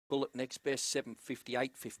Bullet next best,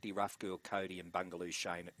 7.50, 8.50 Rough Girl Cody and Bungaloo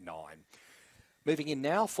Shane at 9. Moving in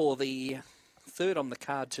now for the third on the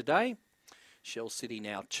card today. Shell City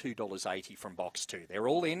now $2.80 from box 2. They're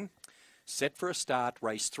all in, set for a start.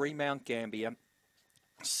 Race 3 Mount Gambier,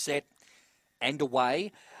 set and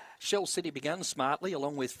away. Shell City began smartly,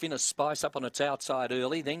 along with Finna Spice up on its outside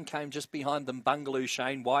early. Then came just behind them Bungaloo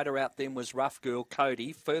Shane. Wider out then was Rough Girl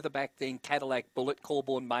Cody. Further back then Cadillac Bullet,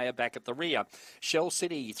 Corborn Mayor back at the rear. Shell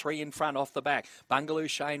City 3 in front off the back. Bungaloo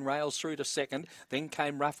Shane rails through to second. Then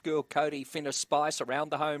came Rough Girl Cody, Finna Spice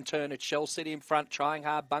around the home turn. It's Shell City in front, trying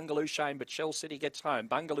hard Bungaloo Shane, but Shell City gets home.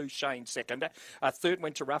 Bungaloo Shane second. Third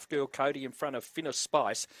went to Rough Girl Cody in front of Finna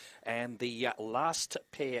Spice. And the last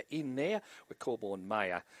pair in there were Corborn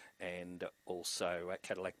Mayor and also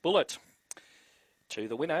Cadillac Bullet. To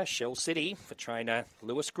the winner, Shell City for trainer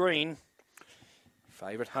Lewis Green.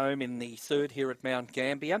 Favourite home in the third here at Mount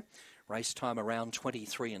Gambier. Race time around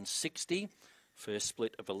 23:60. First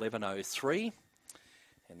split of 11:03.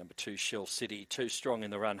 And number 2, Shell City, too strong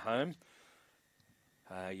in the run home.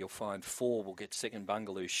 You'll find 4 will get second,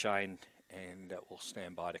 Bungaloo Shane, and we'll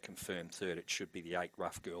stand by to confirm third. It should be the 8,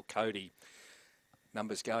 Rough Girl Cody.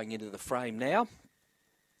 Numbers going into the frame now.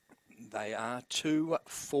 They are 2,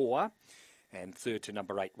 4, and third to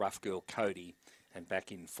number 8, Rough Girl Cody. And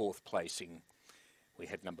back in fourth placing, we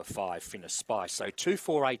had number 5, Finna Spice. So 2,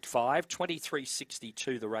 4, 8, 5,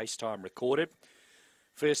 23:62 the race time recorded.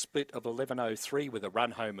 First split of 11:03 with a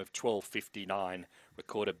run home of 12:59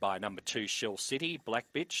 recorded by number 2, Shell City.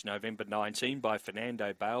 Black Bitch, November 19 by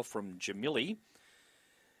Fernando Bale from Jamili.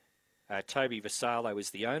 Toby Vassallo is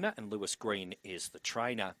the owner and Lewis Green is the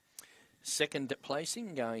trainer. Second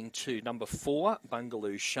placing going to number 4,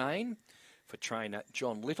 Bungaloo Shane, for trainer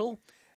John Little.